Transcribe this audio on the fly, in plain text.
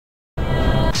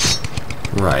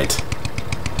Right.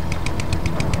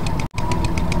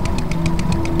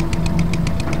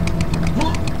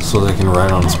 So they can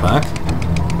ride on its back?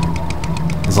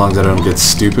 As long as I don't get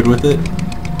stupid with it?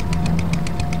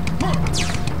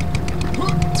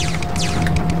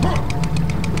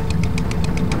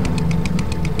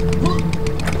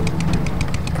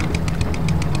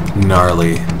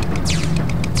 Gnarly.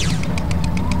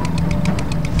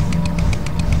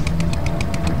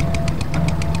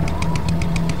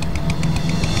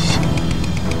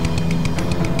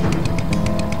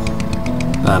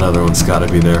 That other one's gotta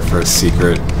be there for a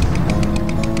secret.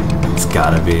 It's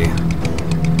gotta be.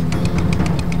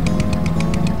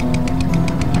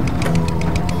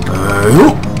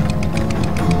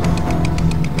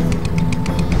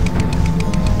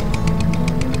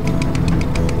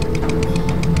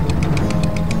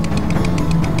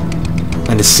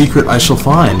 And a secret I shall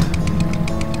find.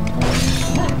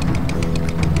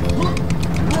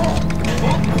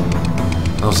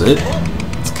 That was it?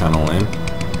 It's kinda lame.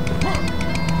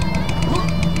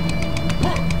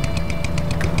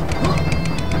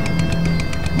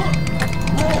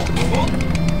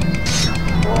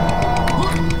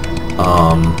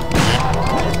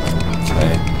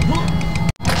 Okay.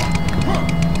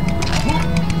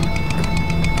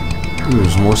 Ooh,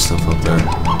 there's more stuff up there.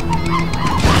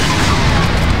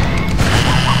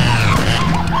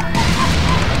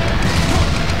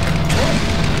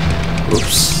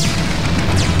 Oops.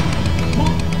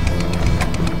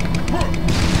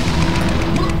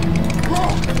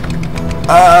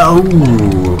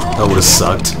 Ooh, that would have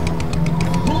sucked.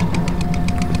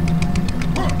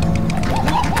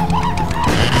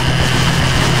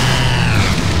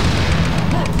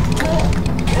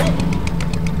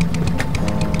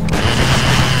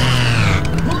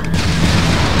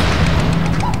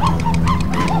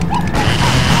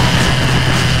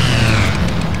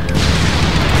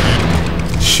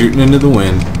 Shooting into the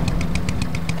wind.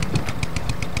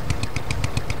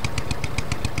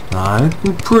 I'm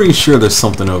pretty sure there's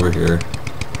something over here.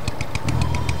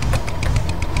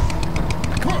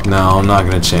 No, I'm not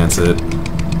gonna chance it.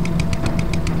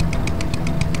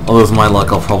 Although with my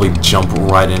luck, I'll probably jump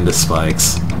right into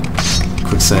spikes.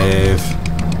 Quick save.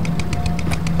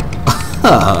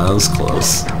 That was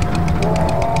close.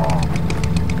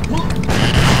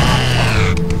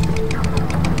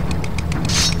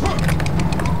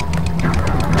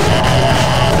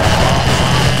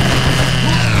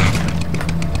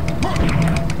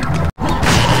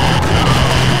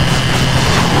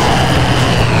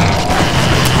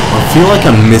 I feel like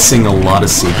I'm missing a lot of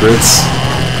secrets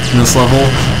in this level.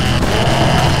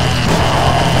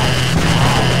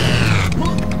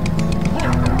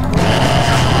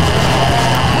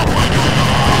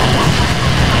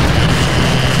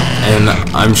 And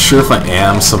I'm sure if I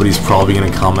am, somebody's probably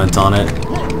going to comment on it.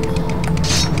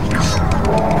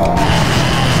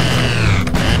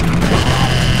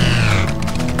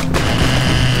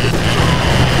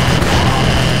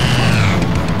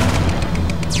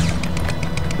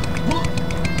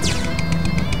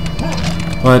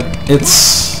 But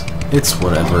it's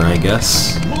whatever, I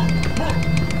guess.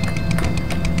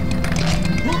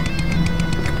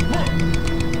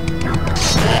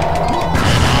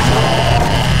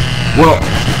 Well,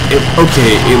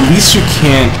 okay, at least you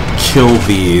can't kill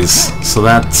these, so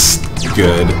that's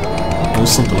good.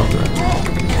 There's something up there.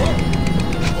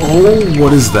 Oh,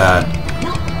 what is that?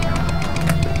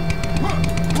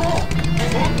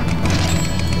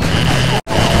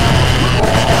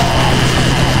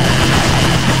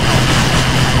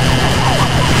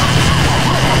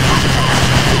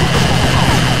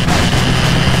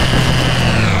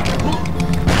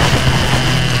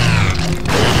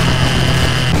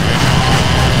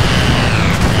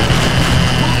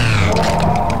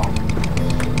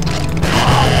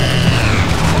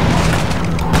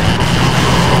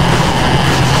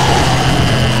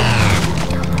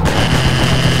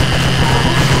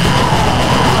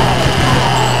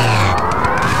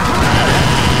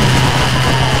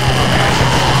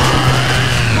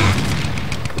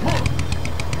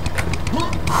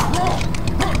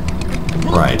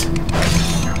 Right.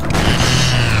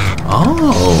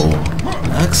 Oh,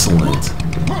 excellent.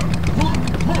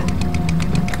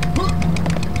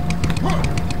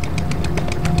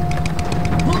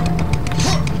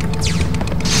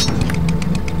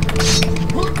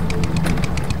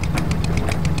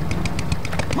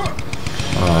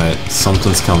 Alright,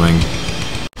 something's coming.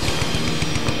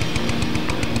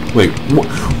 Wait,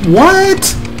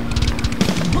 what?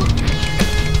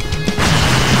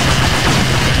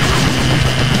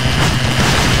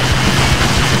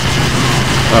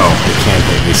 Oh, it can't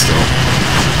hit me still.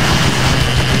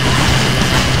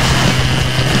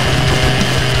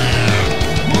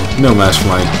 No match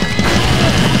point.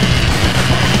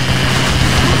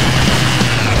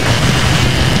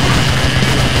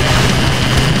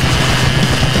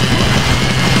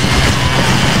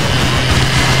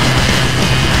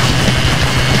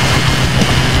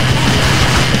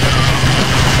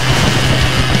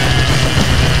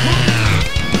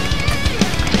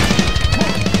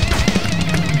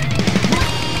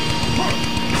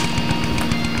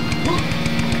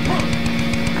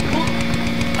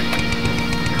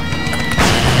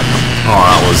 Oh,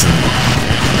 that wasn't...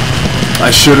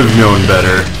 I should have known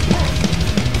better.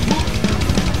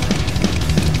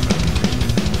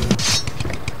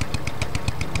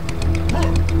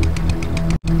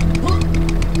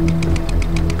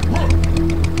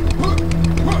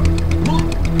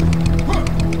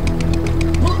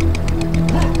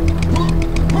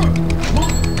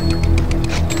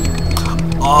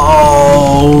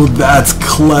 Oh, that's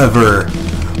clever.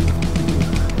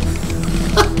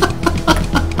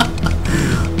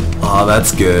 Oh,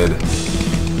 that's good.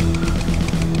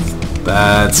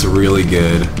 That's really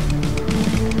good.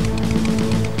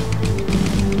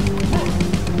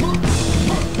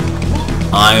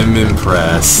 I'm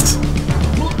impressed.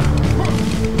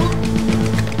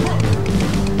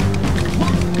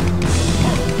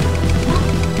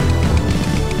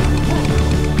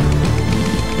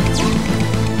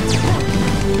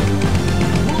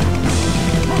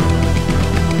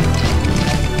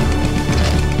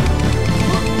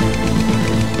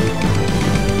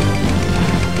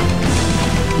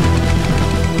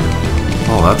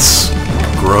 Oh, that's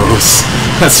gross.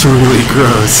 That's really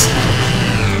gross.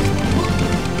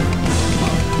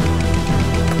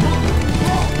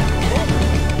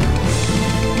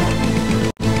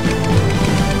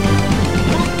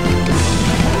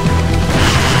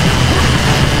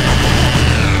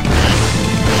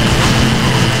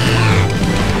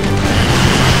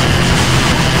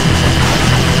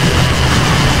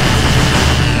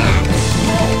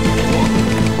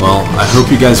 Well, I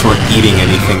hope you guys weren't eating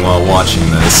anything while watching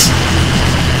this.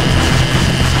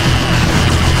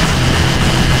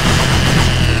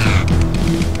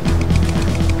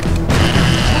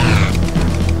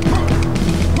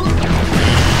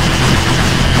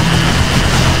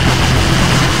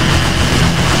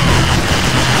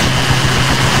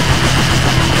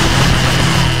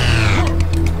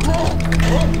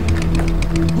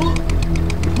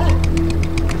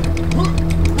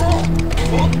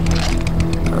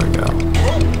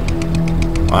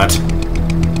 What?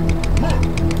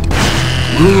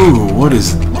 Ooh, what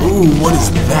is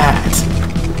that?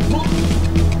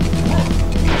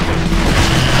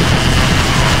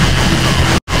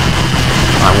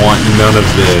 I want none of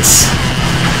this.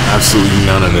 Absolutely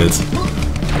none of it.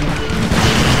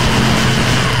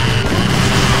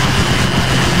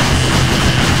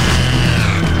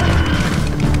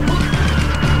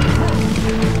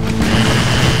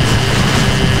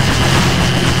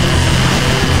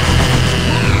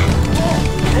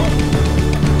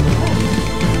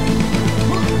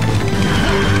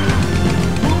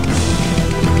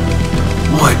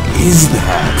 What is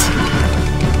that?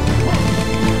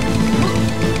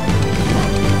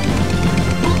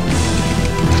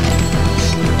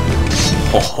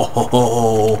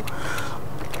 Oh,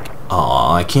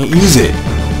 I can't use it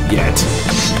yet.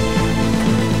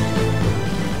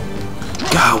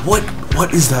 God,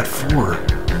 what is that for?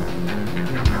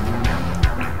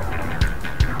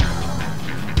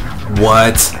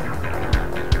 What?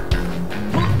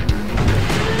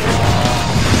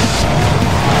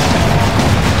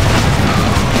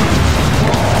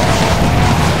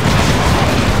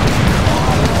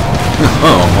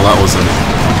 Oh, well that wasn't...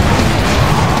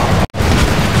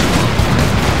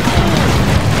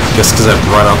 Guess because I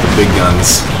brought out the big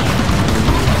guns.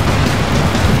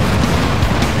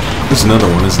 There's another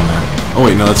one, isn't there? Oh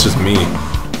wait, no, that's just me.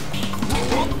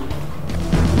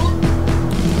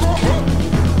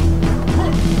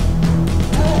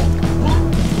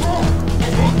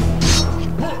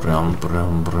 Brum,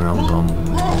 brum, brum, brum.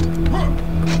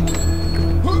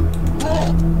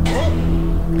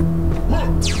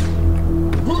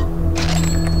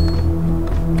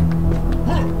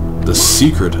 The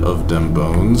secret of them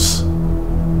bones.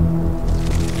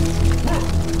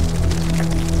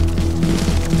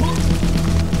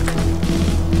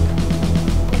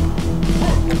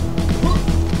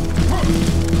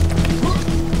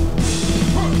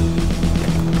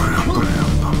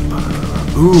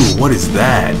 Ooh, what is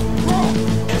that?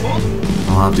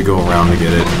 I'll have to go around to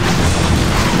get it.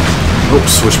 Oh,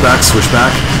 switchback,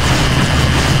 switchback.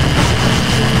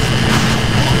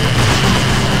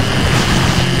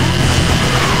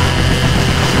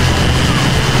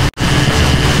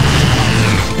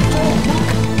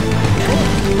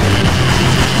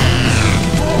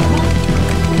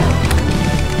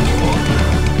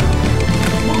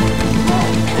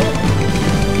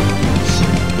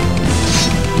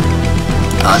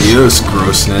 Adios,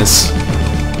 grossness.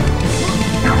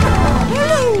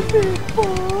 Hello, big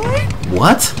boy.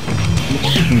 What?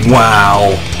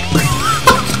 Wow.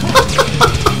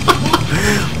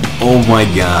 Oh my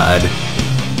god.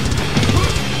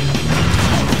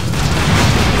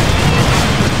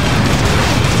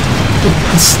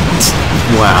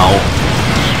 Wow.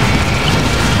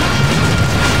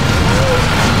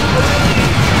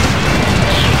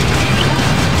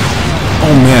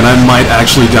 Oh man, I might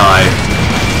actually die.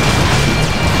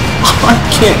 I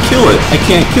can't kill it. I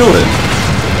can't kill it.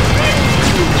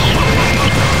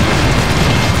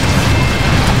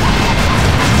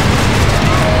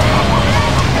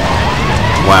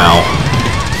 Wow.